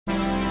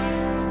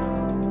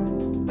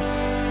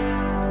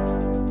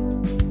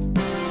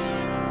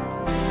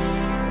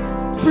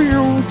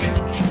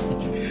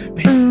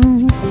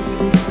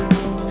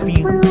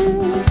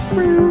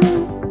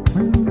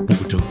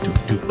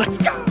Let's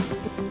go.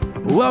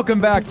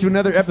 Welcome back to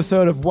another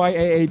episode of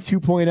YAA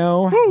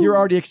 2.0. Woo. You're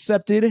already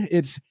accepted.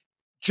 It's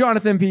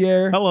Jonathan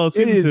Pierre. Hello,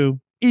 season 2.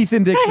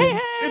 Ethan Dixon.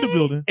 In the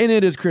building. And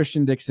it is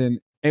Christian Dixon.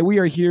 And we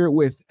are here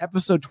with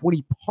episode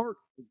 20, part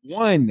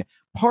 1.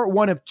 Part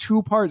 1 of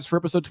 2 parts for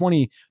episode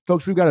 20.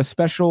 Folks, we've got a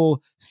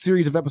special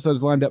series of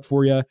episodes lined up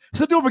for you.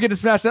 So don't forget to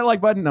smash that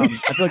like button. I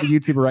feel like a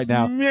YouTuber right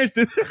now.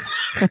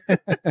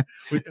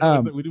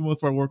 We do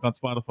most of our work on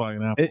Spotify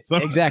and Apple. So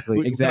exactly.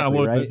 Right?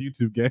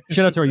 YouTube game.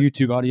 Shout out to our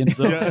YouTube audience,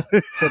 though. Yeah.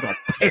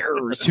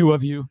 Pairs. 2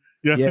 of you.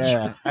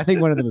 Yeah, I think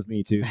one of them was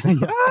me too. So,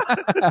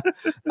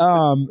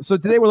 so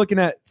today we're looking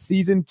at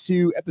season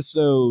 2,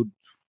 episode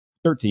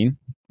 13,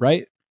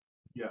 right?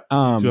 Yeah.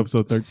 To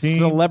episode 13.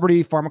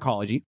 Celebrity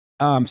Pharmacology.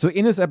 So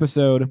in this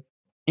episode,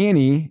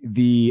 Annie,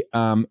 the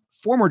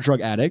former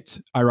drug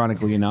addict,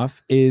 ironically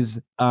enough,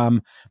 is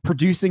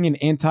producing an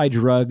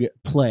anti-drug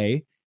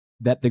play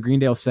that the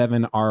Greendale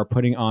 7 are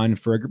putting on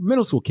for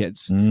middle school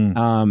kids.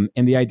 And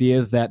the idea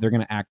is that they're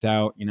going to act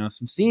out,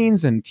 some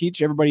scenes and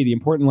teach everybody the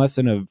important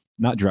lesson of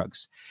not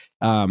drugs.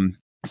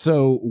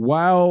 So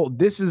while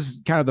this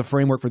is kind of the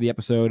framework for the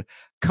episode,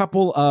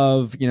 couple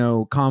of,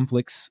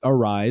 conflicts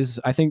arise.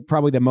 I think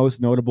probably the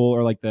most notable,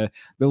 or like the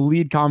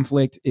lead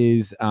conflict,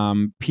 is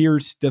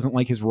Pierce doesn't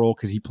like his role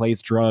because he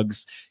plays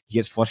drugs. He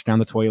gets flushed down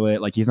the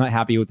toilet. Like, he's not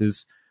happy with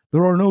his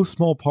 "there are no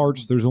small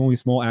parts, there's only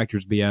small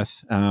actors"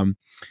 BS.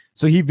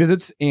 So he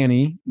visits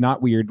Annie,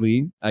 not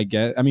weirdly, I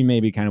guess. I mean,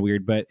 maybe kind of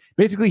weird, but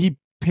basically he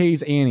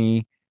pays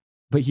Annie,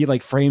 but he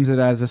frames it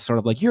as a sort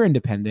of you're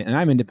independent and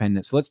I'm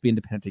independent, so let's be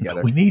independent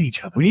together. We need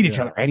each other. We need each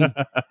other, Annie.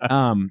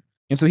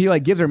 And so he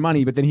gives her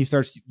money, but then he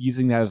starts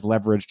using that as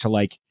leverage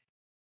to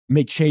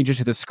make changes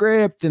to the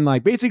script, and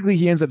basically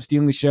he ends up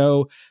stealing the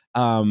show.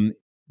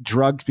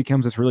 Drugs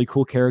becomes this really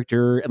cool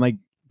character, and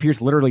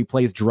Pierce literally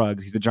plays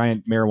drugs. He's a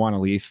giant marijuana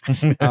leaf.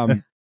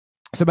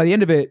 So by the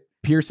end of it,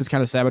 Pierce has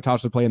kind of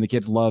sabotaged the play, and the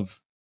kids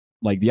love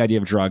the idea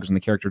of drugs and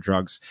the character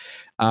drugs.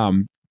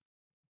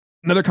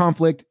 Another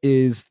conflict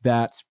is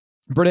that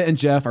Britta and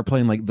Jeff are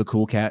playing the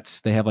cool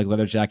cats. They have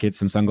leather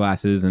jackets and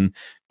sunglasses and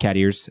cat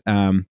ears.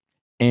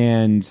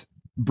 And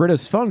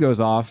Britta's phone goes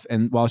off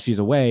and while she's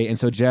away. And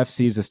so Jeff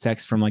sees this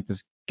text from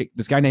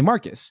this guy named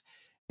Marcus,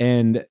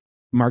 and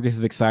Marcus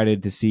is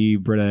excited to see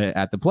Britta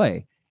at the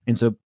play. And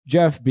so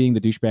Jeff, being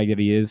the douchebag that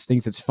he is,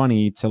 thinks it's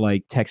funny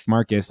to text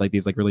Marcus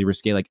these really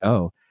risque,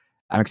 oh,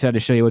 I'm excited to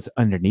show you what's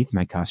underneath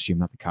my costume,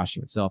 not the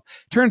costume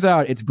itself. Turns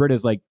out it's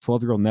Britta's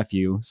 12-year-old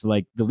nephew. So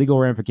the legal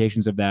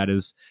ramifications of that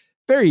is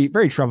very,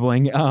 very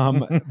troubling.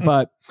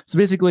 But so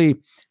basically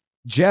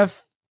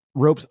Jeff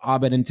ropes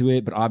Abed into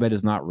it, but Abed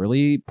is not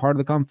really part of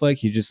the conflict.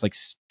 He just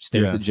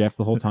stares at Jeff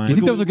the whole time. Do you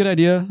think that was a good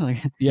idea?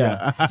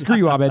 Yeah. Screw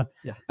you, Abed.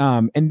 Yeah.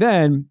 And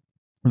then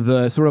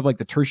the sort of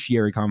the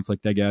tertiary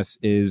conflict, I guess,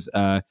 is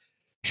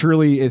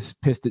Shirley is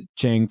pissed at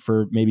Chang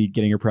for maybe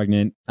getting her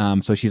pregnant.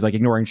 So she's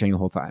ignoring Chang the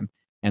whole time.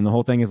 And the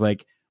whole thing is well,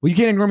 you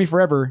can't ignore me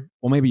forever.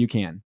 Well, maybe you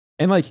can.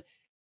 And I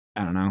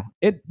don't know.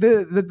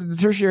 The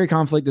tertiary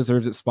conflict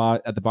deserves its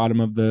spot at the bottom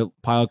of the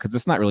pile because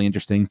it's not really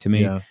interesting to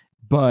me. Yeah.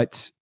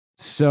 But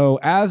so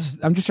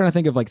as I'm just trying to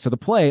think of so the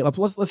play,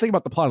 let's think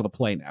about the plot of the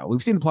play now.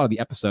 We've seen the plot of the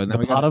episode. The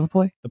plot of the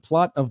play? The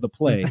plot of the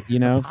play,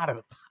 The plot of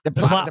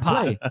the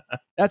play.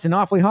 That's an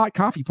awfully hot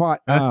coffee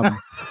pot.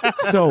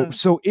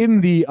 So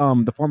in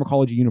the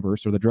pharmacology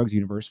universe, or the drugs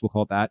universe, we'll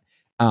call it that,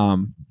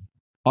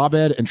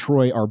 Abed and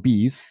Troy are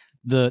bees.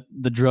 The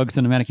drug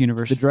cinematic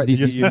universe. The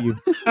DCCU.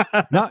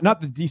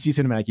 not the DC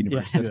cinematic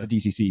universe. That's the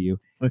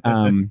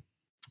DCCU.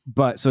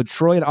 But so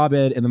Troy and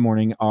Abed in the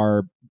morning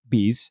are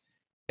bees.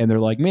 And they're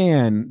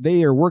man,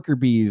 they are worker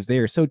bees. They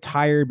are so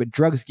tired, but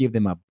drugs give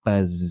them a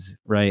buzz,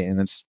 right?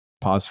 And it's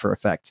pause for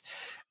effect.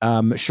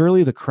 Shirley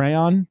is a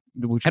crayon.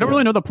 I don't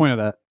really know the point of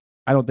that.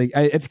 I don't think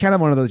it's kind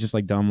of one of those just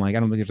dumb. I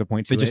don't think there's a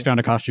point to it. They just found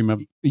a costume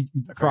of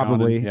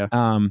probably.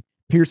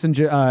 Pierce and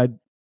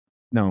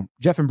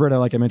Jeff and Britta,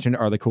 like I mentioned,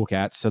 are the cool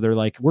cats. So they're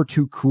we're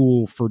too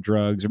cool for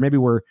drugs, or maybe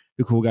we're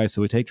the cool guys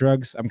so we take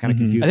drugs. I'm kind of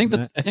confused.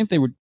 I think they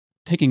were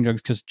taking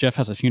drugs because Jeff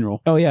has a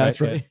funeral. Oh yeah,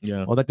 that's right.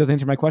 Yeah. Well, that does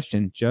answer my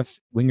question. Jeff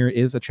Winger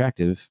is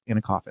attractive in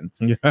a coffin.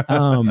 Yeah.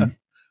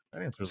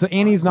 So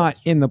Annie's not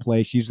in the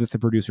play; she's just the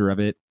producer of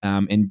it.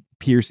 And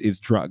Pierce is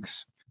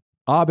drugs.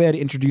 Abed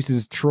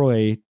introduces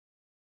Troy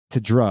to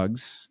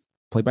drugs,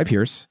 played by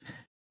Pierce.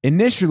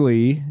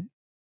 Initially,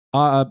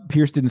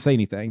 Pierce didn't say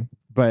anything,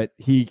 but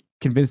he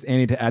convinced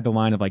Annie to add the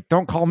line of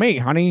 "Don't call me,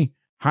 honey."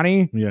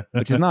 Yeah,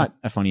 which is not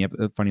a funny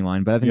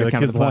line, but I think it's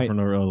kind of the point.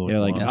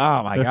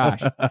 Oh my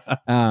gosh.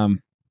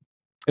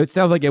 It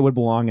sounds like it would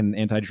belong in an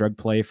anti-drug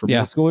play for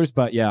middle schoolers,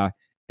 but yeah.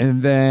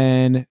 And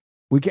then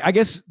I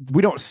guess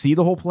we don't see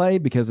the whole play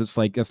because it's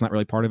that's not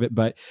really part of it.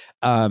 But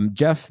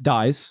Jeff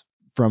dies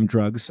from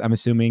drugs, I'm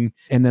assuming,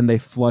 and then they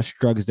flush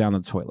drugs down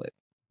the toilet.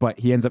 But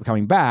he ends up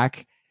coming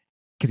back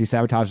because he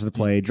sabotages the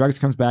play. Drugs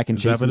comes back and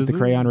chases the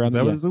crayon around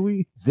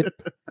the zip.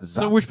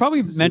 So we should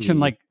probably mention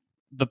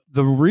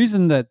the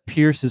reason that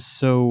Pierce is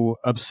so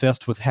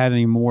obsessed with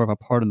having more of a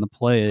part in the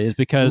play is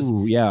because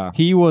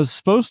he was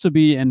supposed to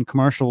be in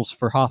commercials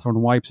for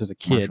Hawthorne Wipes as a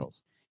kid,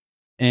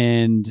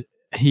 and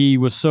he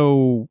was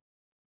so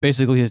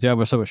basically his dad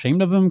was so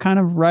ashamed of him. Kind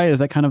of right? Is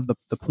that kind of the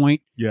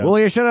point? Yeah. Well,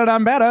 you should have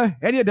done better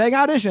in your dang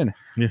audition.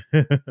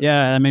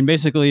 Yeah, I mean,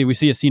 basically, we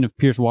see a scene of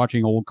Pierce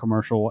watching old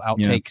commercial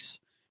outtakes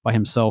by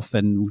himself,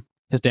 and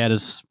his dad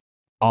is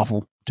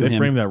awful to him. They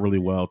frame that really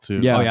well too.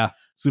 Yeah. Oh yeah,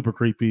 super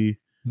creepy.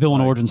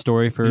 Villain origin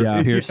story for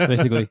Pierce,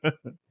 basically.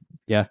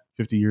 Yeah.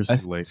 50 years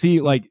too late.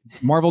 See, like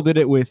Marvel did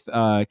it with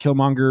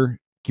Killmonger,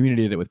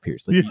 Community did it with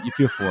Pierce. Like you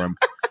feel for him.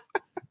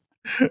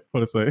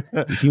 What to say?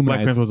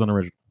 Black Panther was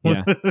unoriginal.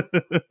 Yeah.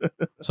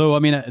 So I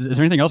mean, is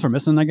there anything else we're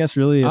missing? I guess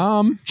really.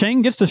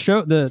 Chang gets to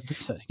show to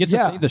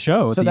save the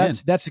show. So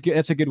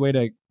that's a good way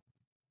to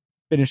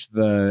finish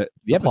the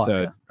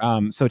episode.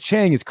 Plot, so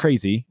Chang is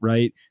crazy,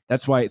 right?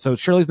 That's why. So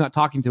Shirley's not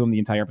talking to him the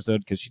entire episode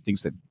because she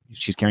thinks that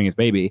she's carrying his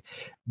baby.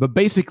 But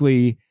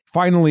basically,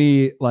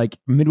 finally, like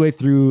midway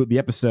through the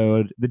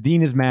episode, the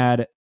dean is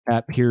mad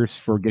at Pierce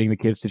for getting the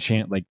kids to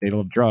chant like they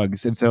love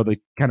drugs, and so the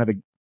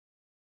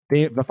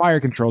fire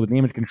control, the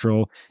damage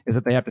control, is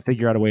that they have to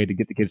figure out a way to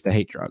get the kids to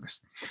hate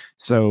drugs.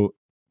 So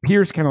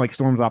Pierce kind of like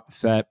storms off the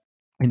set,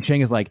 and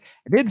Chang is like,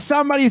 "Did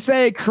somebody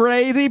say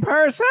crazy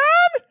person?"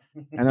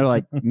 And they're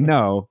like,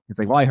 "No." It's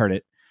like, "Well, I heard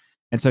it."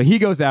 And so he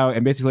goes out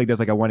and basically does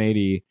like a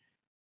 180.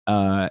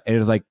 And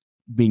it's like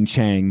being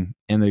Chang,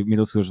 and the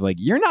middle schoolers are like,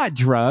 "You're not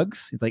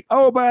drugs." He's like,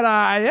 "Oh, but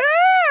I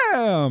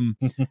am."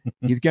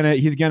 he's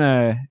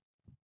gonna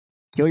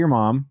kill your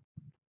mom,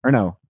 or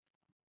no,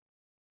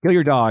 kill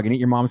your dog and eat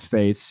your mom's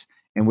face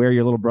and wear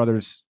your little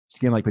brother's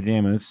skin like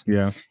pajamas.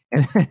 Yeah.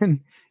 And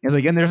then he's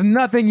like, "And there's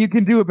nothing you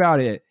can do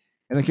about it."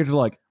 And the kids are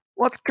like,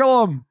 "Let's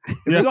kill him."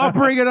 He's like, "I'll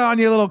bring it on,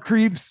 you little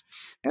creeps."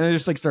 And they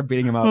just like start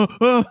beating him up.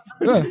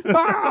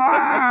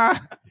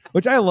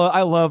 Which I love.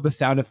 I love the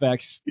sound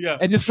effects. Yeah.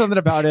 And just something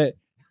about it.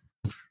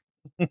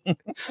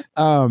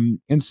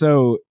 And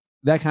so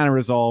that kind of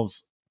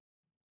resolves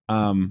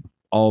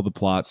all the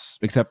plots,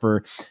 except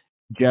for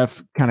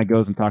Jeff kind of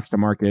goes and talks to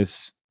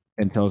Marcus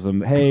and tells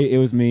him, "Hey, it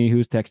was me who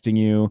was texting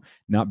you,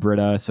 not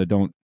Britta, so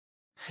don't."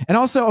 And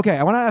also, okay,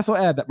 I want to also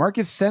add that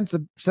Marcus sends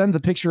a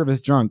picture of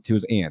his drunk to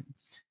his aunt,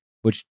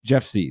 which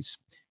Jeff sees.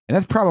 And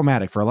that's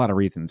problematic for a lot of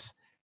reasons.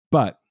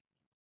 But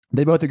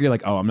they both agree,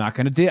 like, "Oh, I'm not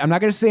gonna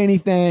say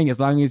anything as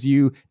long as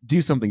you do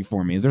something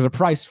for me. There's a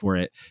price for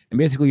it." And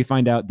basically you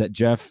find out that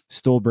Jeff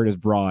stole Britta's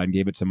bra and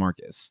gave it to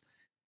Marcus.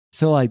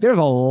 So like there's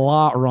a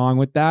lot wrong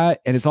with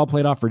that, and it's all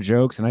played off for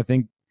jokes, and I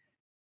think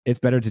it's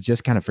better to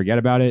just kind of forget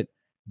about it.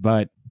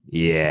 But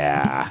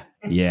yeah.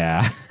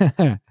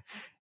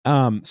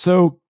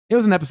 So it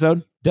was an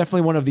episode,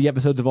 definitely one of the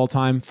episodes of all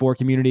time for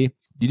Community.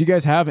 Did you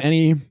guys have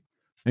any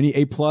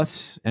A+,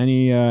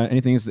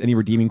 anything, any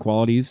redeeming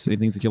qualities, any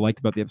things that you liked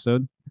about the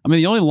episode? I mean,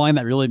 the only line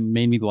that really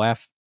made me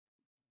laugh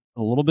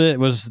a little bit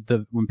was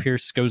when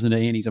Pierce goes into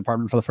Annie's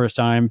apartment for the first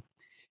time,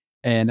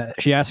 and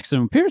she asks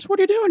him, "Pierce, what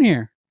are you doing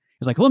here?"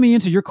 He's like, "Let me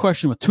answer your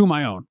question with two of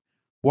my own.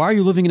 Why are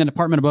you living in an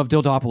apartment above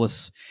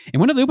Dildopolis?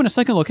 And when did they open a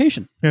second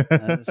location?"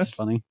 This is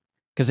funny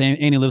because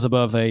Annie lives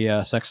above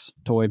a sex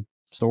toy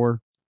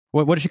store.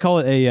 What does she call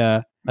it?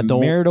 A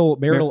adult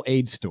marital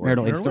aid store.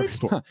 Marital aid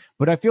store.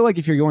 But I feel like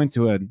if you're going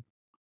to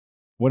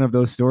one of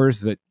those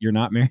stores that you're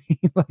not married,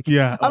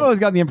 I've always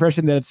gotten the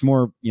impression that it's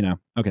more,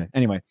 okay.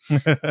 Anyway,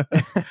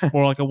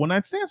 more like a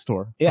one-night stand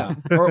store. Yeah,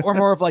 or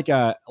more of like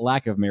a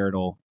lack of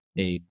marital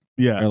aid.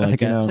 Yeah, or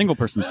like a single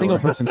person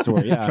store.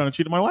 Yeah, trying to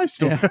cheat on my wife's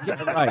store.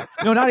 Yeah, right.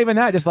 No, not even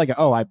that. Just like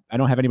I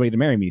don't have anybody to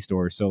marry me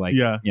store. So like,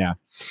 yeah. No,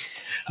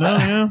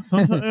 yeah,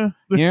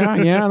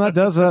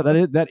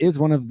 that is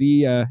one of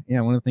the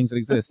one of the things that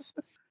exists.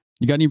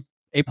 You got any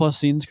A+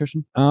 scenes,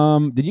 Christian?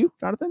 Did you,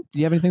 Jonathan? Do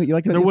you have anything that you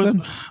liked about the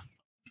episode?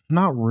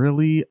 Not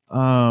really.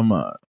 I'm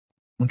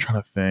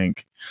trying to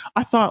think.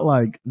 I thought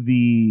like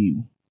the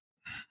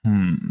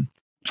kind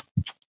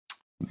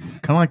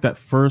of like that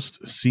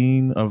first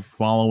scene of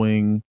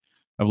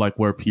like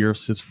where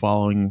Pierce is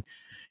following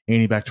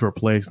Annie back to her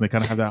place, and they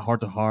kind of have that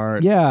heart to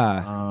heart.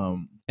 Yeah.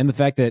 And the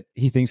fact that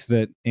he thinks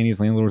that Annie's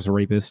landlord is a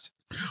rapist.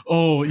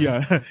 Oh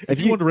yeah.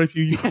 If he wanted to rape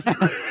you,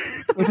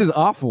 which is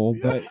awful,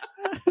 but.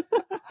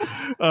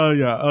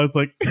 Yeah, I was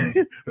like,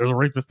 "There's a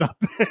rapist out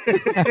there."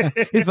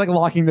 He's like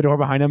locking the door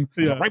behind him.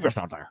 There's a rapist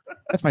out there.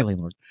 That's my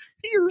landlord.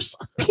 Pierce.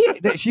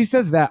 She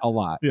says that a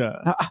lot.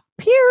 Yeah.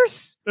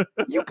 Pierce,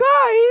 you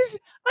guys,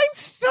 I'm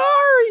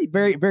sorry.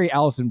 Very, very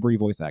Alison Brie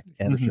voice acting.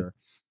 Yes, for sure.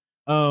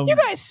 You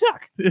guys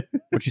suck.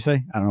 What'd you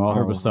say? I don't know. All I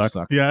heard was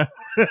suck. Yeah.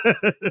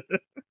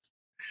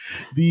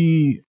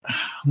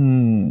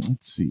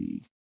 Let's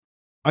see.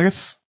 I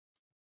guess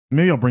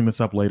maybe I'll bring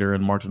this up later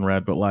in Martin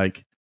Red, but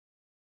like,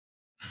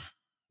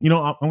 I'm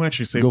gonna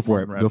actually say go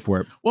for it.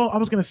 Well, I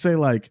was gonna say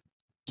like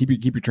keep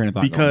your train of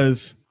thought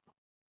because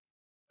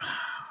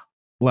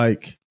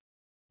like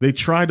they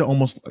tried to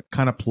almost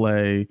kind of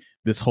play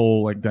this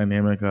whole like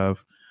dynamic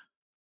of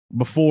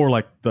before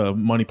like the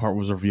money part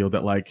was revealed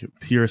that like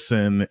Pierce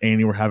and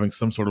Annie were having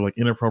some sort of like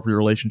inappropriate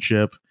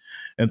relationship,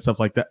 and stuff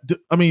like that.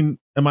 I mean,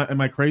 am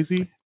I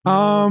crazy?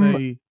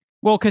 Well,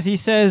 because he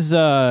says,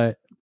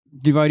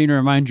 "Do I need to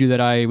remind you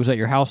that I was at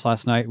your house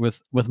last night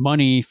with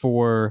money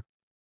for?"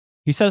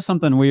 He says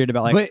something weird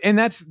about like, and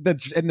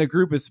the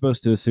group is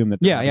supposed to assume that.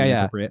 Yeah.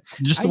 Appropriate.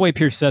 Just the way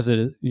Pierce says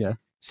it. Yeah.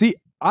 See,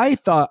 I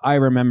thought I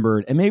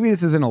remembered, and maybe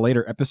this is in a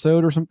later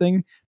episode or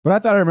something, but I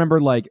thought I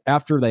remembered like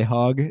after they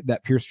hug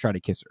that Pierce tried to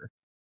kiss her.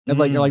 And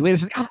like later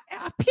says,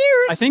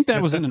 Pierce. I think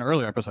that was in an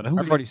earlier episode. I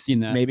think we've already seen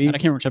that. Maybe. And I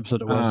can't remember which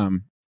episode it was.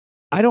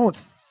 I don't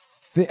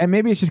and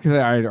maybe it's just because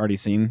I had already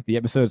seen the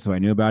episode, so I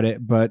knew about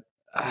it, but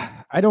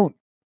I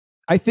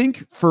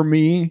think for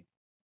me,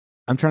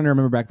 I'm trying to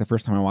remember back the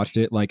first time I watched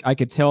it, like I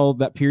could tell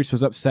that Pierce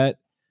was upset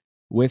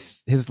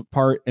with his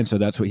part, and so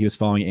that's what he was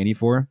following Annie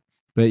for.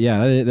 But yeah,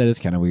 that is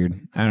kind of weird.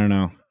 I don't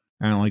know.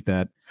 I don't like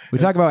that. We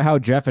talk about how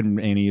Jeff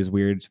and Annie is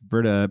weird.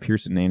 Britta,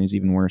 Pierce, and Annie's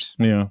even worse.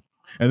 Yeah.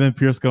 And then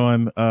Pierce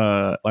going,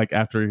 like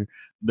after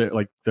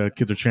the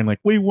kids are chanting, like,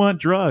 we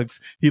want drugs.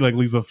 He like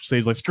leaves the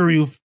stage like, screw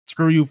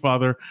you,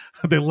 father.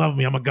 They love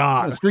me. I'm a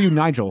god. No, screw you,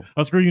 Nigel.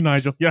 I'll screw you,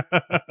 Nigel. Yeah. I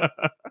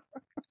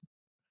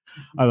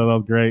thought that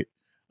was great.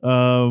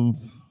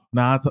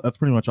 That's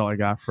pretty much all I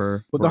got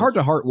for. But the heart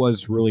to heart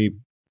was really,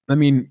 I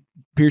mean,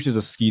 Pierce is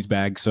a skis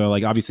bag, so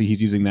like obviously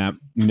he's using that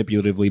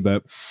manipulatively,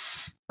 but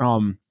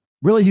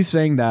really he's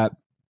saying that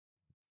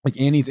like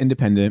Annie's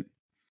independent,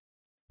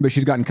 but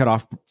she's gotten cut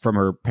off from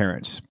her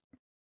parents,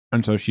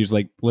 and so she's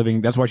like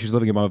living. That's why she's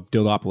living above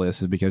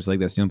Dildopolis, is because like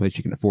that's the only place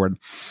she can afford.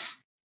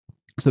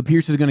 So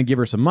Pierce is going to give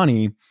her some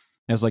money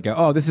as like,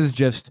 this is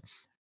just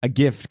a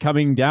gift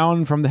coming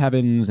down from the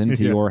heavens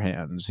into your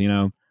hands, you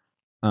know.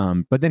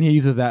 But then he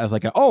uses that as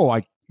like,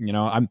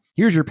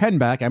 here's your pen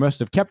back. I must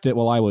have kept it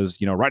while I was,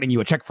 writing you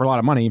a check for a lot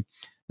of money,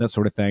 that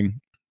sort of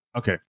thing.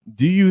 Okay.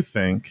 Do you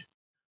think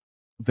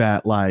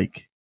that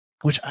like,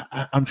 which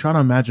I'm trying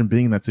to imagine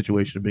being in that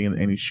situation, being in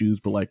Annie's shoes,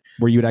 but like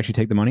where you would actually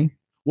take the money?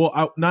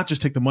 Well, not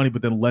just take the money,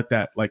 but then let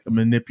that like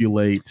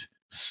manipulate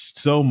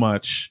so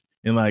much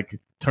and like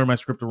turn my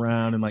script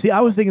around and like. See,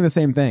 I was thinking the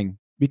same thing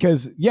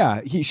because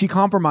she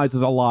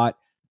compromises a lot.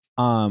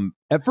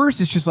 At first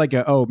it's just like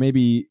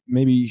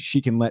maybe she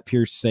can let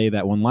Pierce say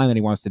that one line that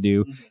he wants to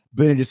do,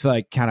 but it just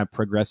like kind of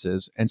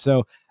progresses. And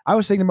so I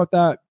was thinking about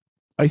that.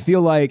 I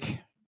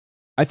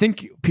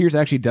think Pierce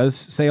actually does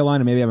say a line,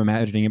 and maybe I'm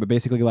imagining it, but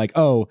basically like,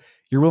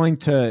 you're willing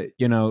to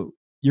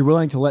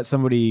let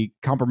somebody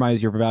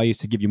compromise your values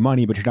to give you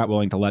money, but you're not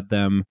willing to let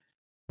them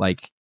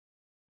like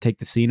take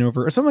the scene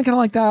over or something kind of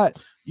like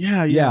that.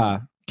 Yeah.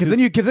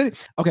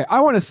 Okay.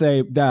 I want to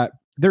say that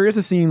there is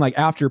a scene like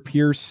after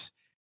Pierce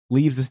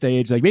leaves the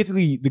stage, like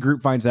basically the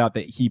group finds out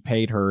that he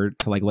paid her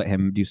to like let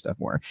him do stuff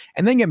more,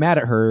 and then get mad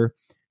at her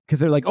because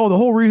they're like, the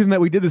whole reason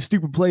that we did this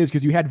stupid play is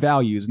because you had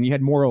values and you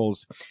had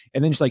morals,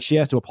 and then she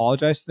has to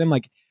apologize to them.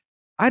 Like,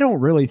 I don't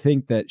really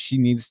think that she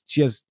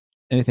has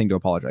anything to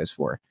apologize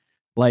for.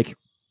 Like,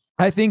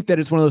 I think that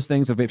it's one of those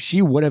things of if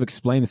she would have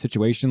explained the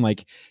situation,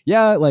 like,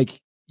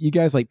 like you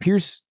guys, like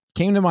Pierce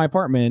came to my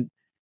apartment.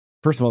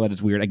 First of all, that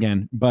is weird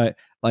again, but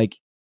like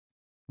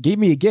gave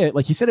me a gift.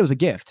 Like he said it was a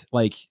gift.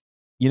 Like,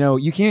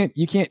 you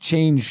can't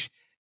change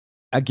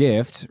a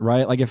gift,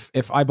 right? Like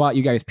if I bought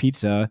you guys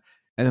pizza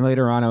and then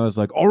later on I was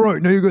like, all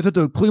right, now you guys have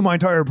to clean my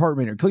entire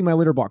apartment or clean my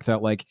litter box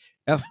out. Like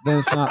then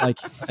it's not like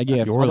a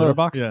gift. Your litter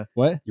box? Yeah.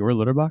 What? Your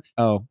litter box?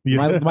 Oh,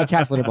 Yeah. my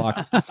cat's litter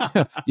box.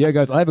 Yeah,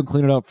 guys, I haven't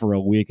cleaned it up for a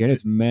week and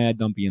it's mad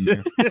dumpy in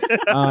there.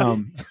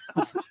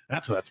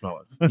 That's what that smell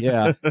is.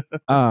 Yeah.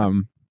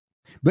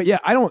 But yeah,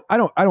 I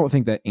don't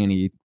think that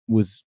Annie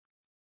was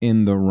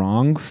in the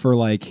wrong for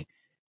like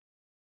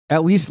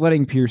at least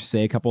letting Pierce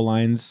say a couple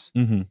lines.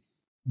 Mm-hmm.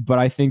 But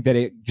I think that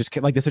it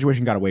just like the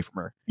situation got away from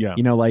her. Yeah.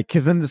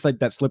 Because then this like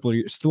that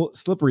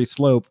slippery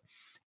slope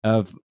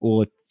of,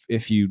 well,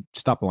 if you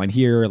stop the line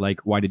here, like,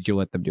 why did you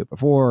let them do it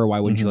before? Or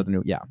why wouldn't you let them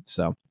do it? Yeah.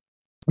 So,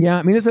 yeah,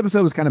 I mean, this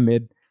episode was kind of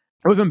mid.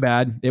 It wasn't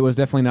bad. It was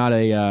definitely not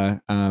a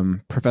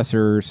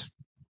Professor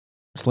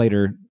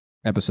Slater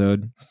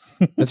episode.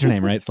 That's her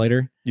name, right?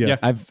 Slater? Yeah.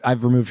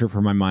 I've removed her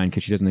from my mind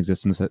because she doesn't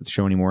exist in this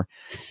show anymore.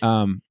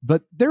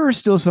 But there are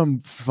still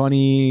some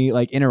funny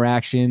like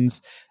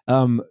interactions.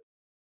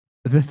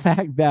 The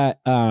fact that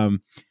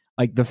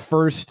like the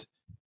first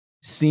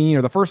scene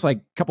or the first like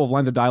couple of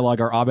lines of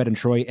dialogue are Abed and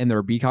Troy in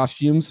their bee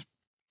costumes.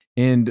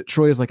 And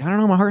Troy is like, I don't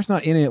know, my heart's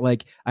not in it.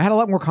 Like, I had a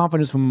lot more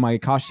confidence when my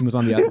costume was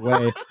on the other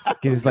way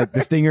because it's like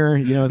the stinger,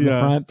 is in the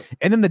front.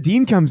 And then the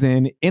dean comes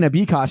in a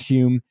bee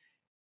costume,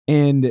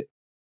 and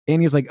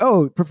he's like,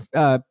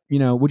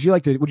 would you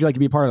like to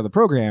be a part of the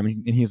program?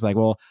 And he's like,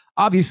 well,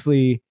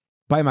 obviously,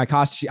 by my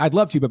costume, I'd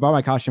love to, but by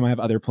my costume, I have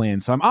other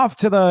plans. So I'm off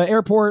to the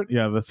airport.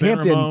 Yeah, the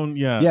Hampton.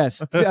 Yes,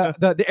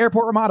 the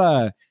airport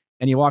Ramada.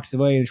 And he walks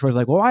away, and Troy's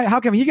like, well, how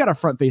come he got a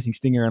front-facing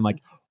stinger? And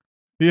like,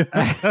 he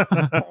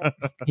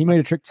made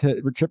a trip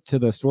to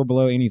the store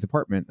below Annie's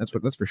apartment. That's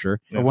for sure.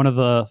 Yeah. Or one of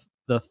the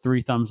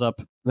 3 thumbs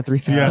up. The 3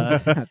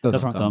 thumbs. Yeah.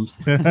 Those aren't thumbs.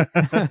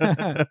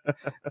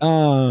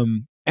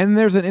 And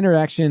there's an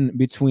interaction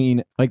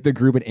between like the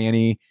group and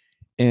Annie,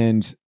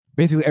 and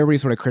basically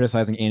everybody's sort of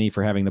criticizing Annie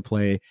for having the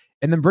play.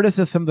 And then Britta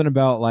says something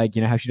about like,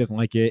 how she doesn't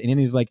like it. And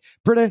Annie's like,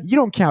 Britta, you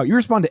don't count. You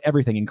respond to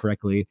everything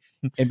incorrectly.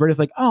 And Britta's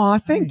like, oh,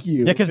 thank you.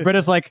 Yeah, because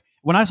Britta's like,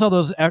 when I saw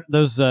those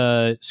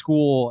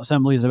school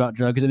assemblies about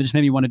drugs, it just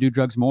made me want to do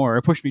drugs more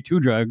or push me to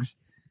drugs.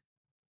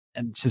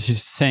 And so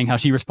she's saying how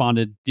she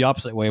responded the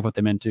opposite way of what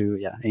they meant to.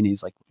 Yeah,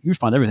 Annie's like, you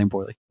respond to everything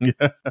poorly.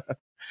 Yeah.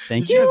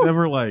 Thank Did you. you guys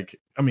ever like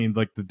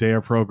the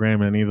DARE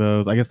program, any of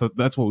those? I guess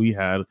that's what we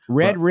had.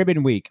 Red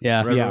Ribbon Week.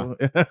 Yeah. Yeah.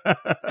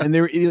 And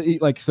they were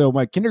like, so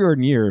my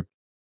kindergarten year,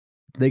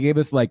 they gave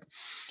us like,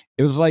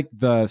 it was like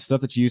the stuff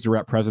that you used to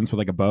wrap presents with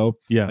like a bow.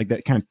 Yeah. Like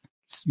that kind of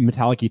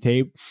metallic-y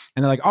tape.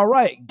 And they're like, all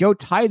right, go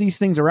tie these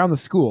things around the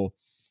school.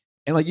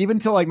 And like, even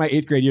till like my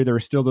 8th grade year, there were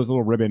still those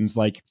little ribbons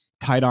like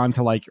tied on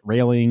to like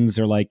railings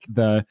or like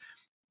the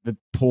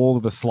pole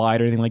of the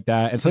slide or anything like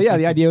that. And so, yeah,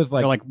 the idea was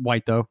like, They're like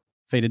white though.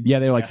 Faded. yeah,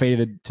 they're like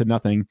faded to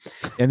nothing.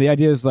 And the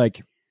idea is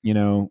like,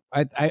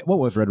 I what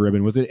was Red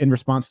Ribbon? Was it in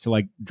response to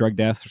like drug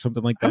deaths or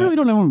something like I that? really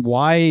don't know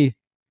why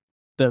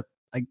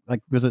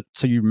like was it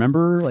so you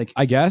remember like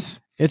I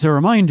guess. it's a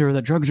reminder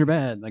that drugs are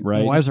bad. Like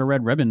Right. why is a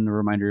red ribbon a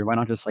reminder? Why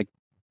not just like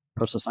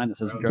post a sign that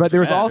says drugs But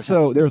there are was bad or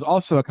something?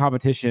 also a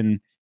competition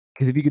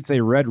because if you could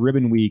say Red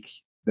Ribbon Week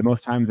the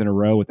most times in a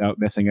row without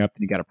messing up,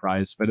 then you got a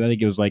prize. But I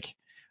think it was like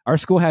our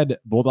school had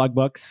Bulldog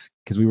bucks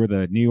because we were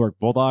the New York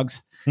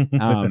Bulldogs,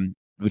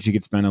 which you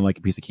could spend on like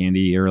a piece of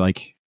candy or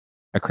like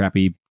a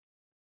crappy,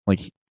 like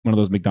one of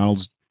those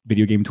McDonald's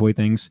video game toy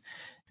things.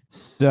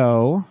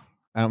 So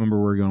I don't remember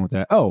where we're going with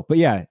that. Oh, but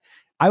yeah,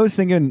 I was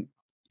thinking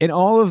in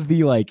all of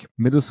the like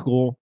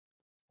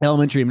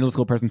elementary and middle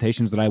school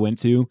presentations that I went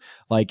to,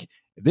 like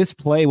this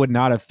play would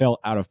not have felt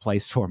out of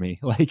place for me.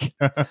 Like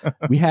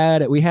we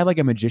had like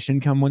a magician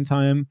come one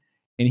time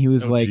and he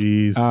was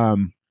geez.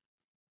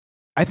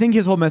 I think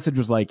his whole message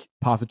was like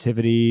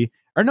positivity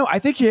or no, I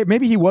think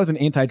maybe he was an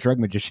anti-drug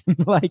magician.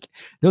 Like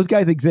those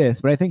guys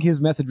exist, but I think his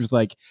message was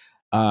like,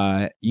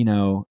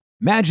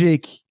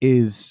 magic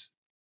is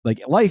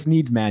like life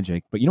needs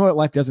magic, but you know what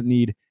life doesn't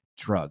need?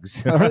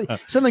 Drugs.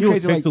 Something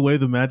crazy takes like away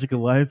the magic of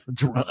life.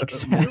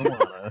 Drugs.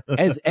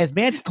 as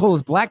magical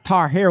as black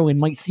tar heroin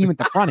might seem at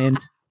the front end.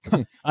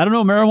 I don't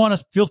know.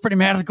 Marijuana feels pretty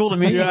magical to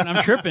me, and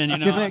I'm tripping.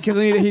 Because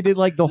he did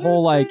like the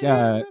whole like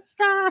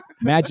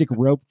magic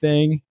rope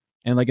thing,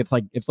 and like it's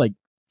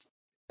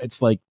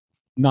like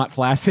not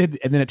flaccid,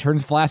 and then it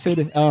turns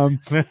flaccid.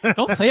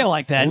 Don't say it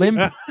like that.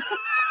 Limp.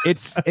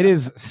 It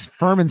is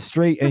firm and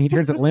straight, and he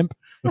turns it limp.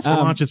 The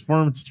squanch is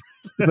firm and straight.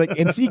 It's like,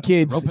 and see,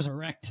 kids, Rope is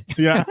erect.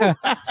 Yeah.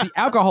 see,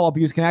 alcohol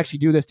abuse can actually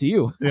do this to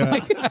you. Yeah.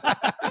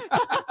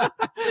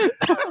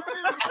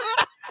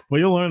 Well,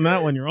 you'll learn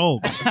that when you're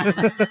old.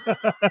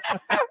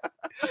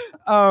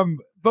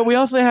 But we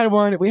also had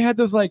one. We had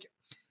those like.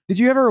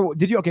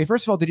 Okay,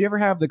 first of all, did you ever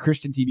have the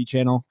Christian TV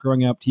channel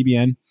growing up?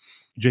 TBN.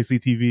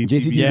 JCTV.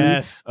 JCTV.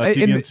 Yes.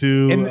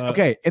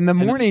 TBN2. In the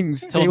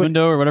mornings,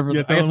 Telemundo or whatever.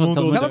 Yeah, I guess what's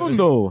Telemundo.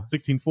 Telemundo.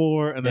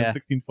 16:4, and then Yeah.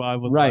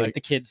 16:5 was Right. like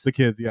The kids. the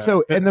kids. Yeah.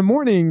 So in the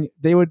morning,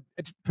 they would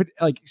put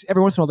like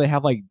every once in a while they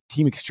have like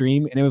Team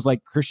Extreme, and it was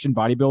like Christian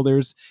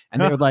bodybuilders,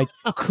 and they would like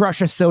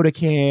crush a soda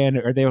can,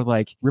 or they would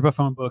like Rip a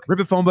phone book. rip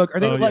a phone book, or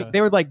they would yeah.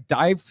 they would like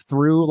dive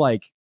through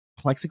like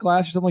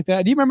plexiglass or something like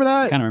that. Do you remember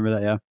I that? kind of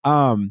remember that.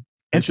 Yeah.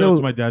 and so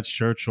to my dad's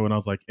church when I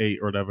was like 8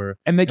 or whatever.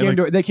 and they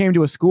came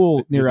to a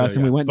school near us,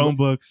 and we went phone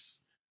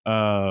books,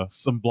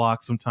 some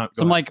blocks, some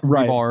like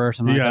Right. rebar or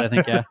something Yeah. like that.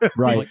 I think. Yeah.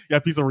 right. yeah,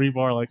 piece of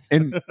rebar, like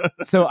And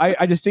so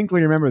I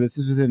distinctly remember this.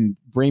 This was in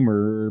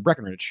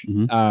Breckenridge.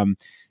 Mhm.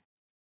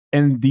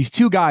 And these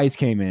two guys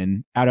came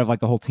in out of like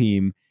the whole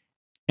team,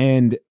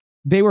 and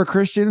they were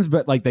Christians,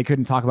 but like they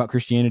couldn't talk about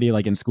Christianity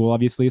like in school,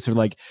 obviously. So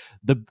like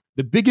the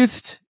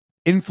biggest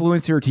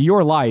influencer to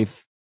your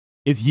life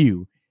is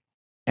you.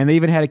 And they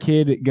even had a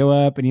kid go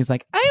up and he's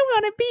like, I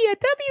want to be a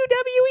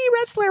WWE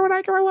wrestler when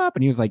I grow up.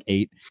 And he was like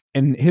 8.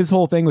 And his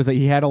whole thing was that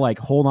he had to like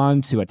hold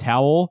on to a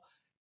towel.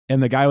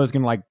 And the guy was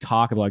going to like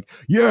talk and like,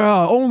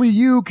 yeah, only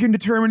you can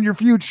determine your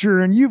future.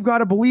 And you've got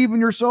to believe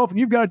in yourself and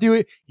you've got to do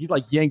it. He'd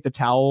like yank the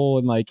towel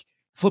and like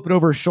flip it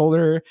over his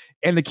shoulder.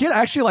 And the kid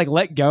actually like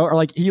let go, or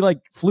like he like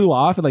flew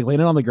off and like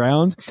landed on the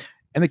ground.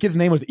 And the kid's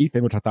name was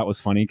Ethan, which I thought was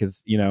funny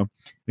because,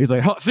 he's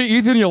like, oh, see,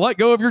 Ethan, you let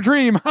go of your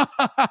dream.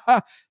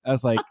 I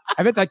was like,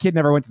 I bet that kid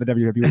never went to the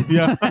WWE.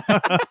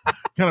 yeah,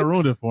 kind of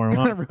ruined it for him.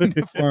 Kind of ruined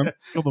it for him.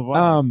 Killed the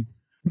vibe.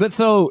 But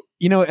so,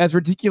 as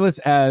ridiculous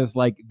as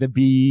like the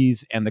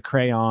bees and the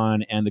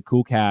crayon and the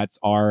cool cats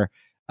are,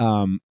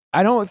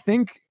 I don't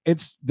think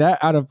it's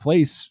that out of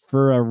place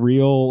for a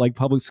real like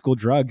public school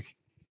drug.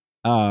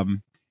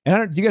 And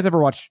do you guys ever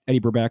watch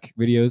Eddie Burback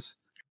videos?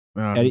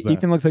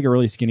 Ethan looks like a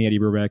really skinny Eddie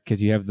Burback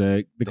because you have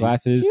the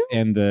glasses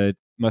and the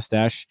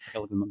mustache. I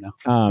look him up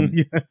now.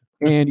 Yeah.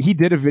 And he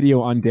did a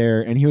video on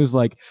Dare, and he was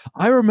like,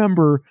 I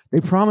remember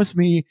they promised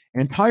me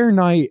an entire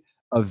night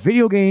of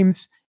video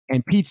games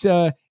and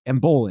pizza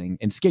and bowling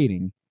and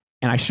skating.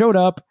 And I showed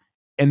up,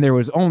 and there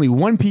was only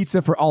one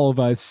pizza for all of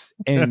us,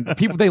 and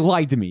people, they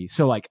lied to me.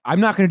 So like,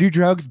 I'm not going to do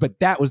drugs, but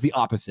that was the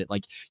opposite.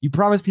 Like, you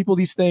promise people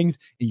these things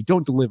and you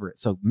don't deliver it.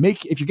 So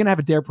if you're going to have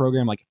a DARE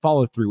program, like,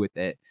 follow through with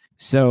it.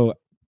 So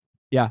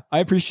yeah, I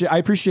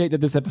appreciate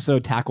that this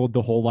episode tackled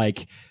the whole,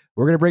 like,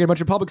 we're going to bring a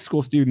bunch of public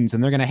school students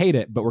and they're going to hate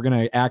it, but we're going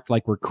to act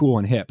like we're cool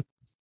and hip.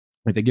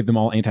 Like, they give them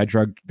all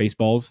anti-drug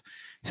baseballs.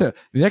 So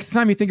the next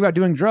time you think about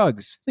doing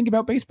drugs, think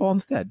about baseball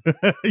instead.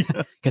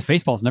 Because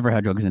baseball's never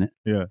had drugs in it.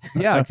 Yeah.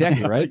 Yeah,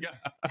 exactly, right?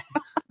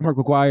 Mark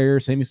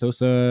McGuire, Sammy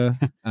Sosa.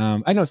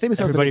 I know Sammy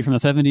Sosa. Everybody from the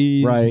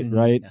 70s.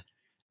 Right.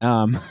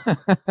 Yeah.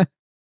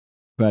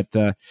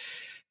 But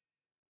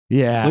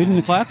yeah. Leading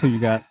the class, who you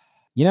got?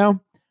 You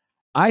know,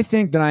 I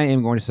think that I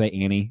am going to say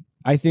Annie.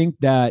 I think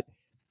that,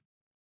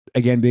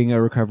 again, being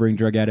a recovering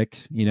drug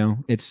addict, you know,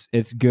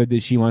 it's good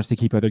that she wants to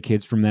keep other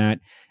kids from that.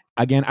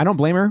 Again, I don't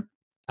blame her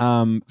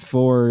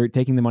for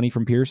taking the money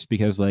from Pierce,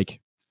 because, like,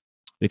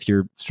 if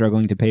you're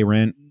struggling to pay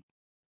rent,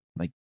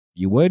 like,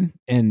 you would,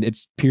 and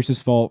it's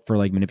Pierce's fault for,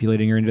 like,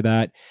 manipulating her into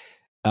that.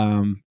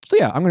 So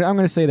yeah, I'm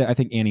gonna say that I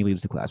think Annie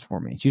leads the class for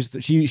me.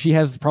 She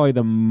has probably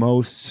the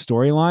most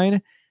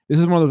storyline. This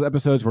is one of those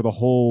episodes where the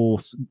whole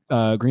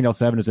Greendale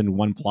 7 is in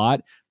one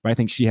plot, but I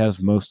think she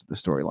has most of the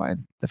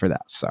storyline for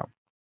that. So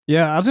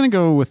yeah, I was gonna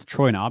go with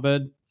Troy and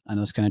Abed. I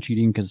know it's kind of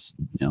cheating because,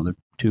 you know, they're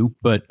two,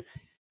 but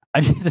I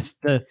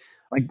just the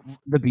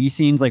bee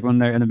scenes, like when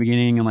they're in the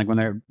beginning and like when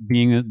they're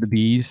being the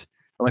bees,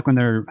 or like when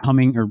they're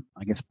humming, or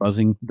I guess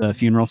buzzing, the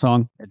funeral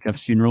song at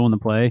Jeff's funeral in the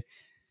play.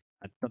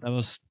 I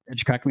thought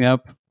it cracked me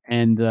up.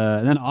 And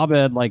then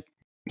Abed, like,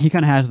 he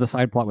kind of has the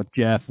side plot with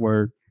Jeff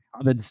where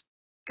Abed's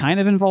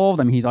kind of involved.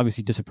 I mean, he's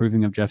obviously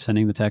disapproving of Jeff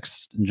sending the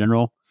text in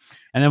general.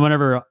 And then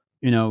whenever,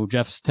 you know,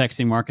 Jeff's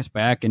texting Marcus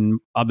back and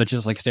Abed's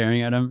just like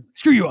staring at him,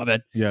 screw you,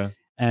 Abed. Yeah.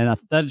 And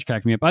that just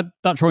cracked me up. I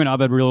thought Troy and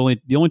Abed were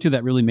the only two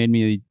that really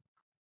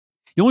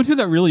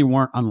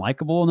weren't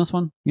unlikable in this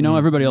one. You know,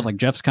 everybody else, like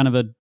Jeff's kind of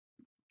a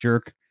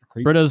jerk.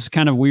 Britta's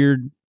kind of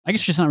weird. I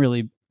guess it's not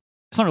really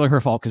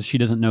her fault because she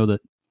doesn't know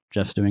that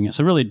Jeff's doing it.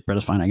 So really,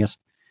 Britta's fine, I guess.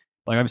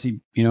 Like, obviously,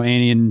 you know,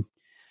 Annie and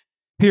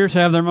Pierce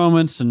have their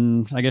moments,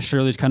 and I guess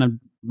Shirley's kind of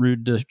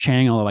rude to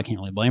Chang, although I can't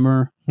really blame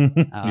her.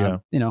 Yeah.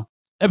 You know,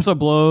 episode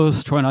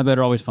blows. Troy and Abed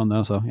are always fun,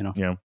 though. So, you know,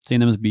 yeah,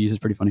 seeing them as bees is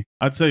pretty funny.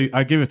 I'd say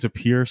I give it to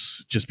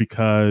Pierce just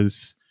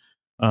because,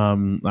 I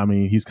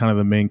mean, he's kind of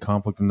the main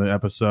conflict in the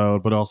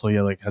episode, but also,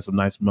 yeah, like, has some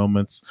nice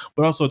moments.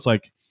 But also, it's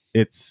like,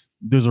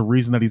 there's a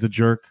reason that he's a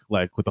jerk,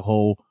 like with the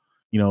whole,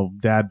 you know,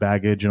 dad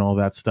baggage and all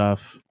that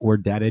stuff. Or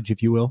dadage,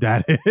 if you will.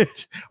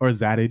 Dadage or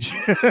zadage.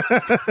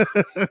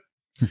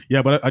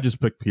 Yeah, but I just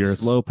picked Pierce.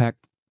 Slow pack.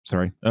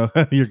 Sorry. Oh,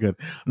 you're good.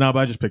 No, but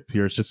I just picked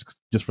Pierce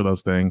just for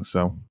those things.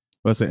 So,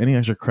 but I say any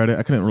extra credit,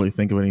 I couldn't really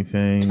think of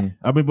anything.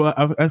 I mean,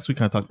 but as we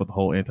kind of talked about the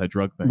whole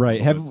anti-drug thing,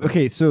 right?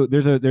 Okay, so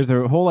there's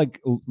a whole,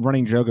 like,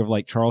 running joke of,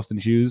 like, Charleston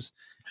shoes.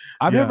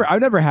 I've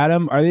never had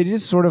them. Are they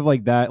just sort of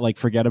like that, like,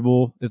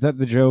 forgettable? Is that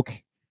the joke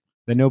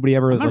that nobody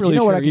ever is like? Really, you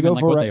know sure what I could go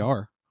like for? what Right? they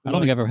are. I don't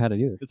think I've ever had it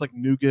either. It's like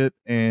nougat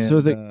and so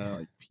is it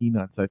like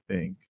peanuts? I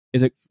think.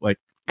 Is it like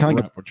kind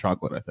of like for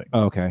chocolate? I think.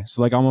 Oh, okay,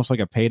 so like almost like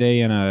a Payday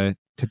and a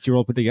Tootsie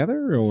Roll put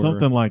together, or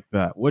something like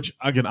that. Which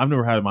again, I've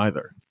never had them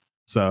either.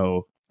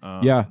 So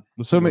yeah,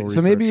 so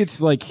maybe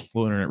it's like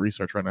little internet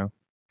research right now.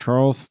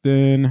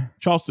 Charleston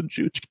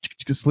Chew,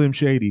 Slim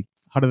Shady,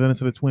 hotter than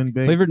a twin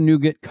bake, flavored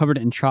nougat covered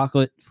in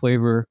chocolate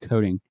flavor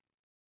coating.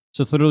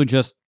 So it's literally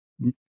just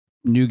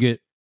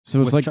nougat. So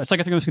it's like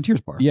a Three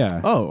Musketeers bar. Yeah.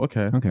 Oh,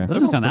 okay. That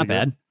doesn't sound that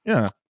bad.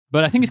 Yeah.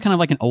 But I think it's kind of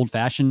like an old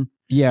fashioned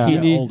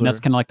candy. Yeah,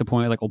 That's kind of like the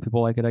point. Like, old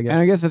people like it, I guess. And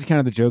I guess that's kind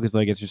of the joke, is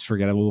like, it's just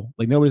forgettable.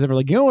 Like, nobody's ever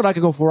like, you know what I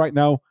could go for right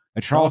now?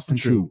 A Charleston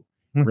Chew.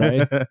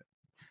 Right?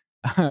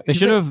 They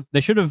should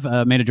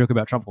have made a joke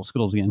about tropical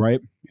Skittles again. Right?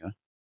 Yeah.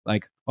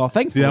 Like, well,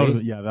 thankfully. that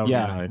would be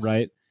nice.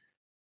 Right.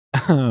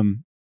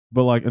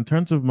 But like, in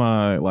terms of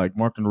my, like,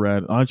 marked in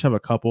red, I just have a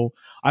couple.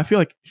 I feel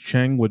like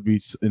Cheng would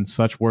be in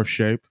such worse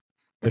shape.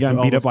 He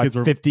got beat up by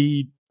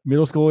 50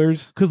 middle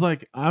schoolers. Because,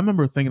 like, I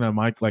remember thinking of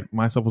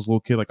myself as a little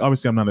kid. Like,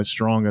 obviously, I'm not as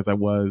strong as I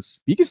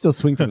was. You can still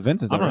swing for the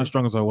fences. I'm not as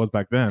strong as I was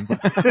back then.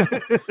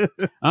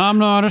 But I'm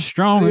not as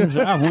strong as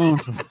I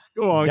want.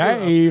 Go on,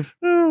 Dave.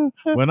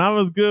 When I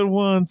was good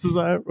once,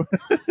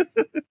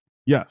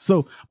 yeah.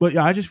 So, but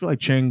yeah, I just feel like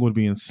Cheng would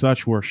be in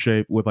such worse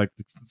shape with, like,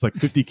 it's like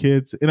 50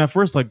 kids. And at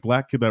first, like,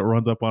 black kid that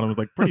runs up on him is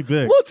like pretty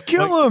big. Let's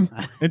kill him.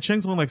 And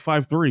Cheng's only like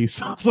 5'3",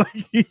 so it's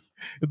like it's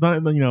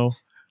not, you know,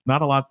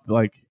 not a lot.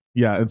 Like,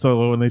 yeah. And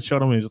so when they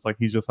showed him,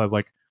 he just has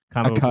like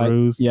kind of a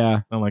bruise. Yeah.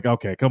 And I'm like,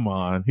 okay, come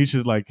on, he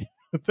should like.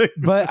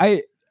 But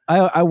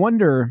I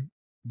wonder,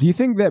 do you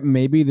think that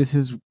maybe this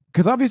is,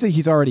 because obviously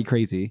he's already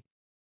crazy.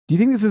 Do you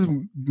think this is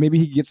maybe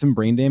he gets some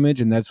brain damage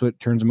and that's what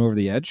turns him over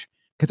the edge?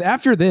 Because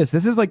after this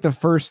is like the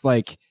first,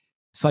 like,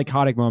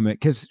 psychotic moment.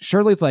 Because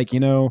Shirley's like, you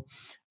know,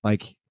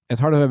 like, as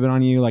hard as I've been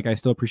on you, like, I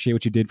still appreciate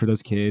what you did for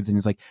those kids. And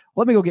he's like,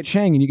 let me go get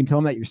Chang and you can tell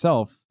him that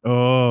yourself.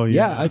 Oh,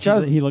 yeah.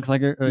 He looks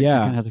like her. Yeah.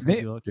 Kind of has a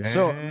crazy look.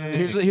 So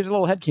here's a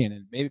little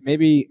headcanon.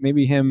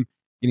 Maybe him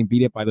getting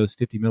beat up by those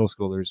 50 middle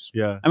schoolers.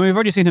 Yeah. I mean, we've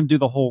already seen him do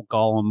the whole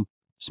Gollum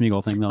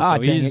Smeagol thing though. Ah,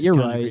 so dang he's it. You're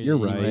gonna right. agree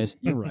You're anyways. right.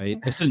 You're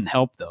right. This didn't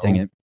help though. Dang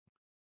it.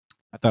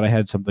 I thought I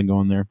had something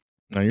going there.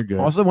 No, you're good.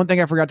 Also, one thing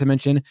I forgot to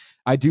mention,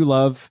 I do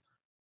love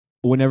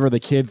whenever the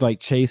kids like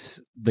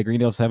chase the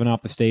Greendale 7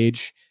 off the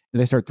stage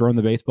and they start throwing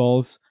the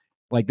baseballs.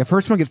 Like the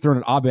first one gets thrown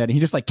at Abed and he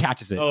just like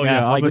catches it. Oh,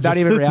 yeah, Like Abed without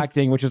just- even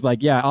reacting, which is like,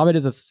 yeah, Abed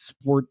is a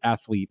sport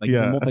athlete. Like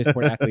he's a Yeah.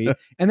 multi-sport athlete.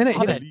 And then it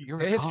hits, Abed,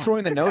 you're it hits fine. Troy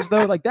in the nose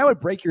though. Like that would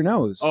break your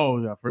nose.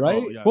 Oh yeah,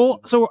 Right? yeah.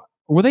 Well, so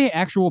were they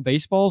actual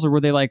baseballs or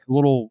were they like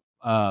little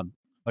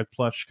like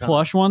plush,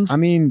 plush ones? I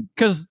mean,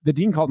 Because the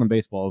dean called them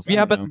baseballs. I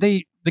yeah, don't but know.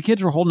 the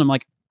kids were holding them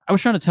like I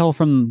was trying to tell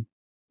from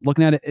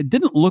looking at it. It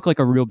didn't look like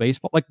a real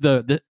baseball. Like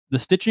the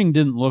stitching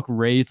didn't look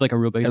raised like a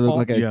real It baseball.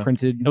 looked like a Yeah.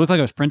 printed. It looked like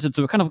it was printed,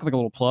 so it kind of looked like a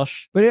little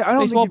plush. But I don't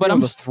baseball, think you'd but be I'm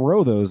able just- to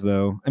throw those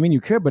though. I mean, you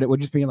could, but it would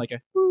just be like a.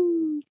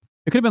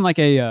 It could have been like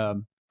a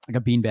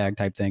beanbag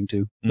type thing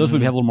too. Those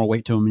would Mhm. have a little more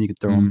weight to them, and you could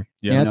throw them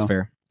Yeah, you that's know.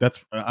 fair.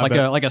 That's I like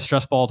bet- a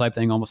stress ball type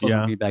thing, almost. Those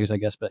Yeah. are beanbags, I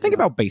guess. But Think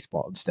about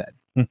baseball instead.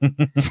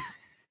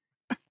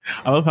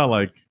 I love how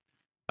like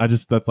I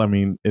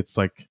mean it's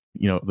like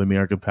the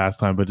American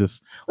pastime, but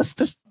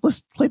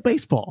let's play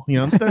baseball.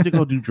 Instead to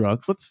go do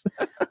drugs.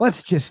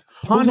 Let's just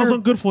Ponder ponder.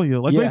 something good for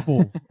you, like Yeah.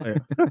 baseball. Yeah.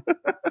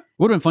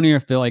 would have been funnier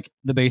if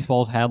the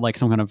baseballs had like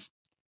some kind of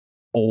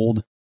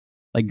old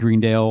like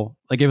Greendale,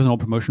 like it was an old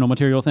promotional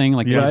material thing,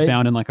 like Yeah. it was Right.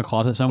 found in like a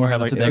closet somewhere. Or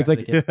That's like-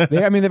 what It's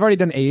like I mean, they've already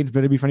done AIDS, but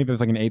it'd be funny if it was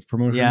like an AIDS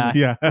promotion. Yeah.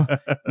 yeah.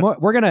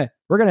 We're gonna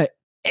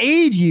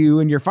aid you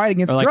in your fight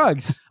against Or like-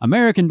 drugs.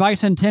 American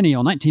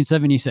Bicentennial,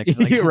 1976.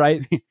 Like,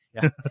 Right.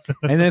 Yeah.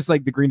 And then it's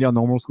like the Greendale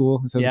Normal School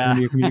instead of Yeah.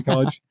 the Community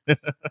College.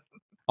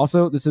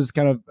 Also, this is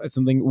kind of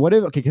something. What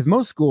if because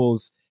most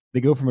schools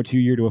they go from a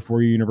 2-year to a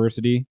 4-year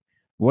university.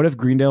 What if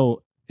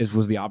Greendale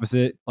was the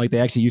opposite? Like they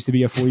actually used to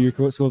be a 4-year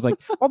school. It's like,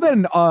 well,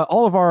 then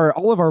all of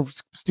our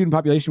student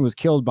population was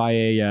killed by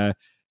a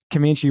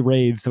Comanche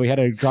raid, so we had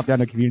to drop down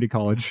to community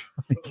college.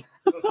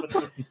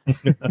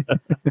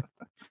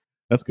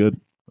 That's good.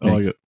 I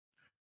Thanks. like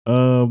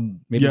it.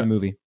 Maybe yeah. the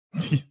movie.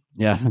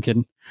 yeah, I'm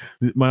kidding.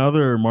 My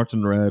other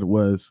Martin Red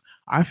was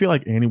I feel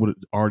like Annie would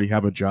already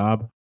have a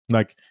job.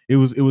 Like it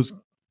was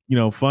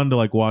fun to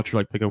like watch her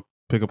like pick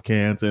up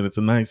cans, and it's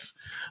a nice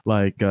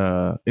like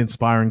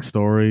inspiring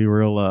story,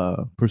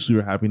 real pursue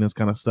your happiness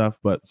kind of stuff.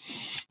 But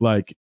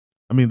like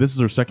I mean, this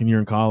is her second year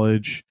in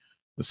college,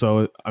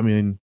 so I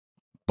mean,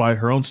 by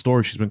her own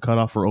story, she's been cut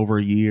off for over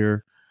a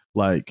year.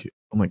 Like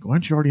I'm like, why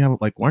aren't you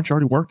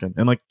already working?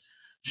 And like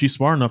she's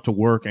smart enough to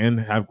work and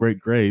have great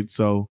grades,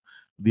 so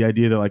the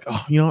idea that like,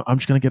 oh, I'm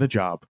just gonna get a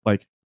job.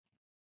 Like,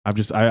 I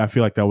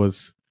feel like that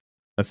was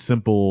a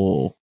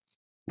simple.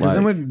 Because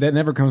Like, then that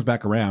never comes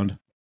back around.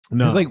 no,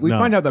 Because like we no.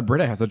 find out that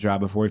Britta has a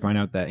job before we find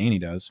out that Annie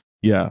does.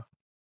 Yeah,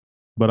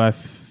 but I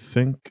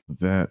think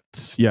that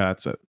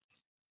that's it.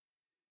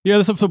 Yeah,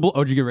 this episode.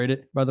 Oh, did you get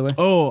rated, by the way?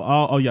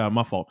 Oh, yeah,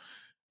 my fault.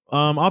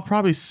 I'll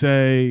probably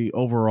say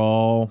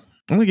overall,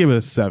 I'm gonna give it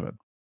a 7.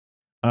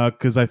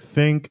 Because I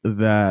think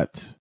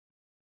that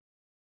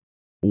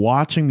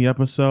watching the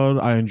episode,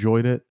 I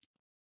enjoyed it.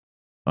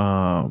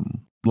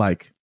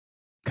 Like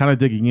kind of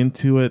digging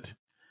into it.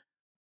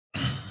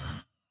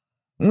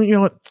 You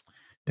know what?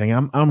 Dang it,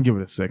 I'm gonna give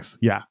it a 6.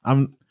 Yeah,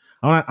 I'm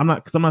not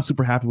because I'm not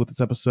super happy with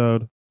this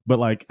episode, but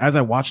like as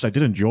I watched, I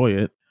did enjoy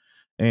it,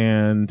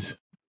 and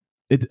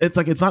it's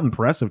like it's not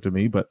impressive to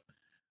me, but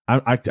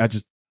I'm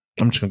just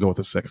gonna go with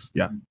a 6.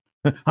 Yeah,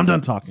 I'm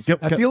done talking.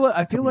 I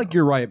feel like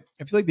you're right.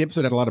 I feel like the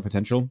episode had a lot of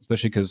potential,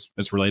 especially because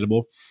it's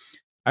relatable.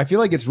 I feel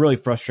like it's really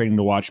frustrating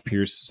to watch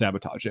Pierce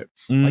sabotage it.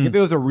 Like if it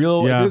was a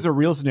real, Yeah. if it was a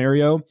real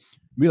scenario,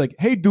 be like,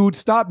 "Hey, dude,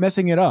 stop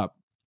messing it up."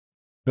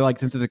 But like,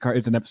 since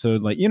it's an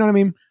episode, like you know what I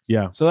mean?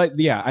 Yeah. So like,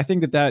 yeah, I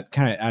think that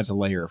kind of adds a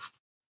layer of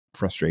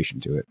frustration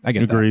to it. I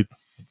get that.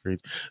 Agreed.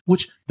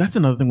 Which that's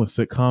another thing with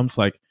sitcoms.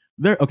 Like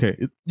they're okay.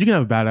 You can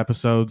have bad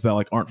episodes that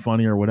like aren't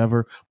funny or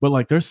whatever, but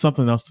like there's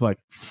something else to like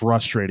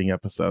frustrating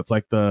episodes,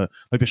 like the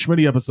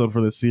Schmitty episode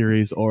for this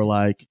series, or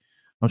like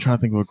I'm trying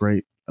to think of a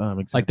great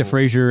example. Like the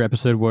Frasier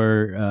episode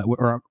where,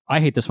 or I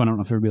hate this one. I don't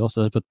know if everybody else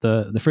does, but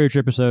the Frasier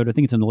episode, I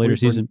think it's in the later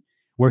season,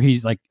 where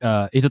he's like,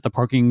 he's at the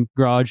parking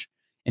garage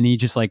and he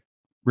just like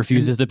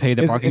refuses to pay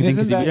the parking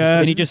thing,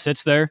 and he just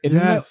sits there.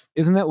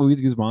 Isn't that Luis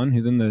Guzman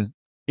who's in the?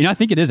 You know, I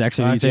think it is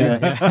actually.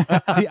 Yeah.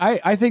 See,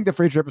 I think the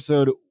Frasier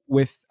episode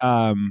with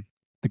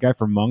the guy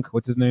from Monk,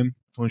 what's his name?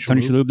 Tony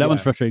Shalhoub. That Yeah.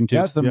 one's frustrating too.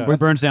 That's the Yeah. Where he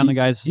burns down the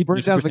guys. He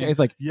burns down the guy. He's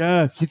like,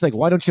 Yes. he's like,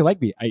 why don't you like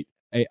me?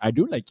 I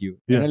do like you,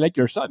 Yeah. and I like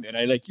your son, and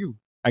I like you.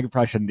 I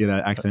probably shouldn't do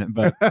that accent,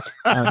 but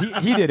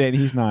he did it. And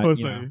he's not.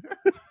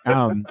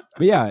 But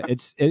yeah,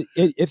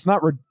 it's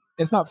not.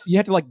 It's not. You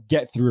have to like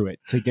get through it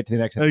to get to the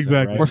next episode.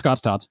 Exactly. Or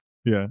Scott's Tots.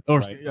 Yeah. Or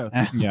Right.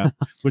 yeah. Yeah.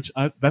 Which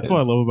that's what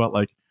I love about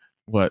like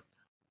what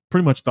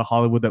pretty much the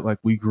Hollywood that like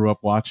we grew up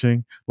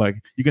watching. Like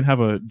you can have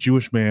a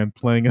Jewish man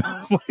playing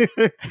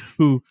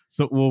who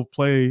will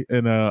play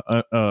in a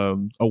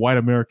white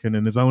American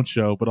in his own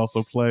show, but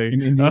also play An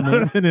Indian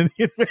man. an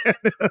Indian man.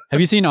 Have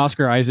you seen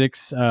Oscar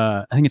Isaac's?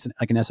 I think it's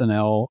like an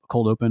SNL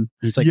cold open.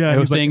 He's like Yeah,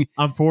 he's hosting. like,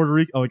 I'm Puerto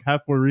Rican, like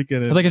half Puerto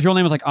Rican. It's like his real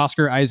name is like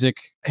Oscar Isaac.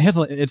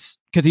 It's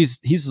because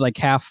he's like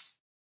half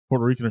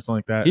Puerto Rican or something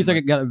like that. He's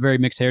And, got a very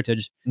mixed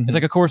heritage. Mhm. It's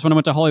like, of course, when I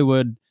went to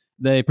Hollywood,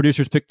 the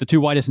producers picked the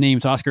 2 whitest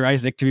names, Oscar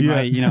Isaac to be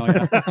my, yeah.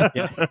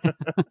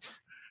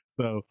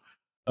 So,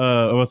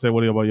 I want to say,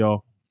 what about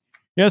y'all?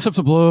 Yeah, some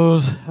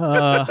blows.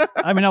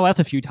 I mean, I laughed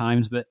a few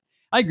times, but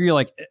I agree.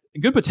 Like,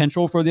 good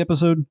potential for the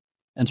episode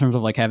in terms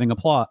of like having a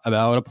plot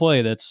about a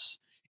play that's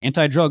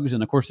anti-drugs,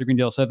 and of course, the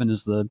Greendale 7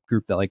 is the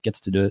group that like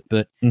gets to do it.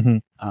 But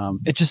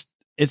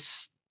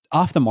it's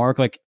off the mark.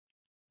 Like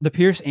the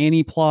Pierce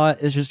Annie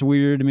plot is just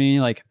weird to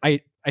me. Like I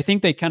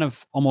think they kind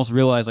of almost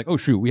realized like, oh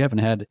shoot, we haven't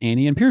had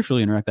Annie and Pierce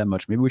really interact that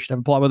much. Maybe we should have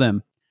a plot with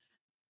them.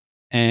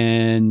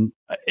 And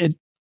I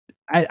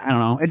don't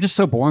know. It's just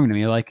so boring to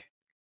me. Like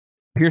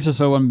Pierce is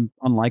so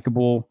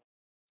unlikable.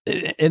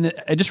 And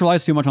it just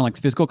relies too much on like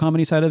the physical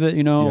comedy side of it,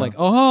 like,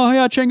 oh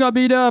yeah, Chen got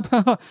beat up.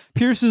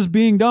 Pierce is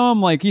being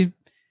dumb. Like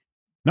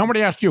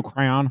Nobody asked you,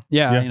 Crayon.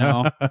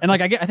 Yeah. And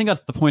like, I think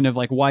that's the point of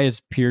like, why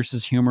is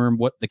Pierce's humor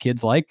what the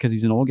kids like? Cause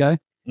he's an old guy,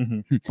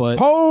 but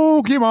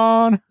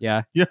Pokemon.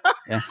 Yeah. Yeah.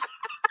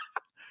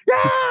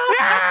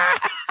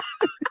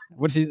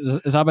 What's he?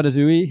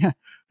 Zabatazooey? Yeah.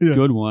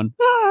 Good one.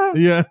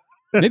 Yeah.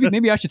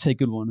 Maybe I should say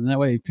good one. And that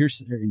way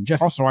Pierce and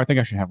Jeff. Also, I think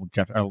I should have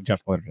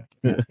Jeff's letter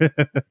jacket.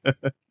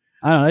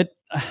 I don't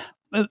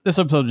know. This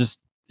episode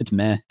it's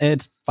meh.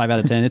 It's 5 out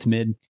of 10. It's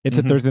mid. It's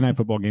a Thursday night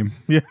football game.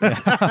 Yeah.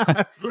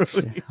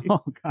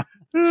 Oh god.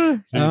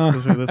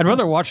 I'd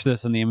rather watch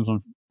this than the Amazon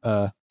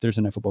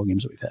Thursday night football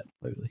games that we've had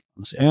lately.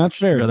 Honestly, Yeah, that's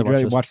fair. I'd rather I'd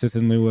rather watch this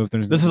in lieu of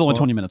Thursday. This is only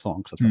football. 20 minutes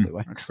long, so that's probably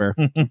why. That's fair.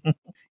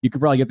 You could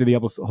probably get through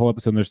the whole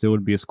episode and there still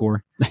would be a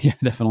score. Yeah,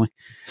 definitely.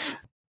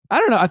 I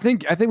don't know. I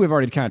think we've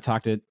already kind of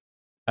talked it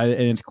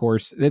in its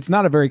course. It's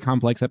not a very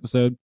complex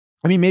episode.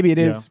 I mean, maybe it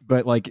is,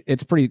 but like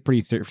it's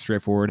pretty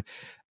straightforward.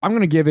 I'm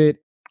gonna give it.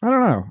 I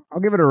don't know.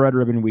 I'll give it a red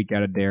ribbon week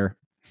out of Dare.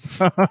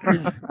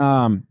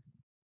 I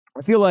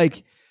feel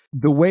like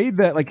the way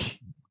that like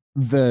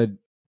the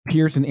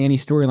Pierce and Annie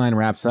storyline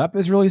wraps up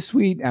is really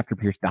sweet after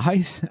Pierce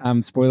dies.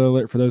 Spoiler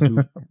alert for those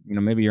who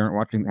maybe haven't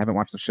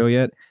watched the show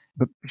yet.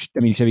 But I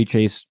mean, Chevy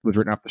Chase was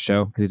written off the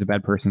show because he's a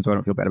bad person, so I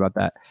don't feel bad about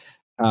that.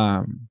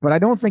 But I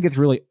don't think it's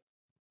really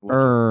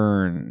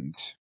earned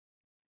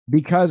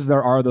because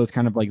there are those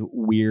kind of like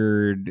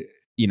weird,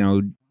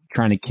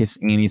 trying to kiss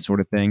Annie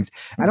sort of things.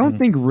 I don't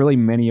think really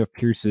many of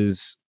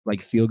Pierce's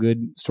like feel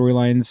good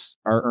storylines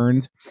are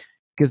earned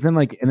because then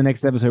like in the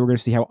next episode we're going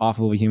to see how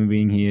awful of a human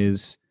being he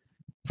is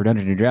for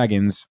Dungeons and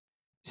Dragons.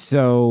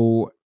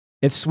 So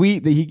it's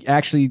sweet that he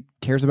actually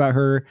cares about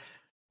her,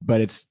 but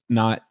it's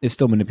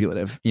still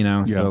manipulative, so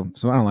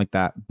I don't like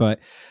that. But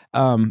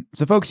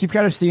so folks, you've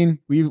kind of seen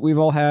we've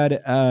all had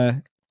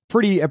a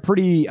pretty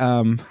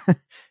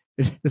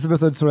this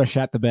episode sort of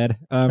shat the bed.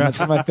 That's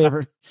one of my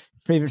favorite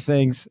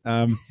sayings.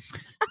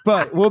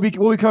 But we'll be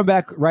coming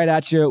back right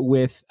at you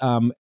with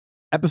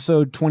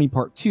episode 20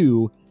 part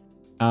 2,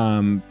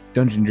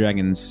 Dungeons and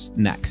Dragons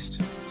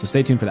next. So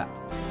stay tuned for that.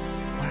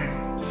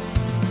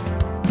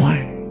 Why?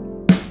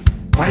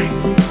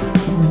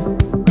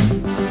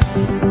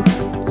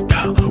 Let's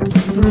go.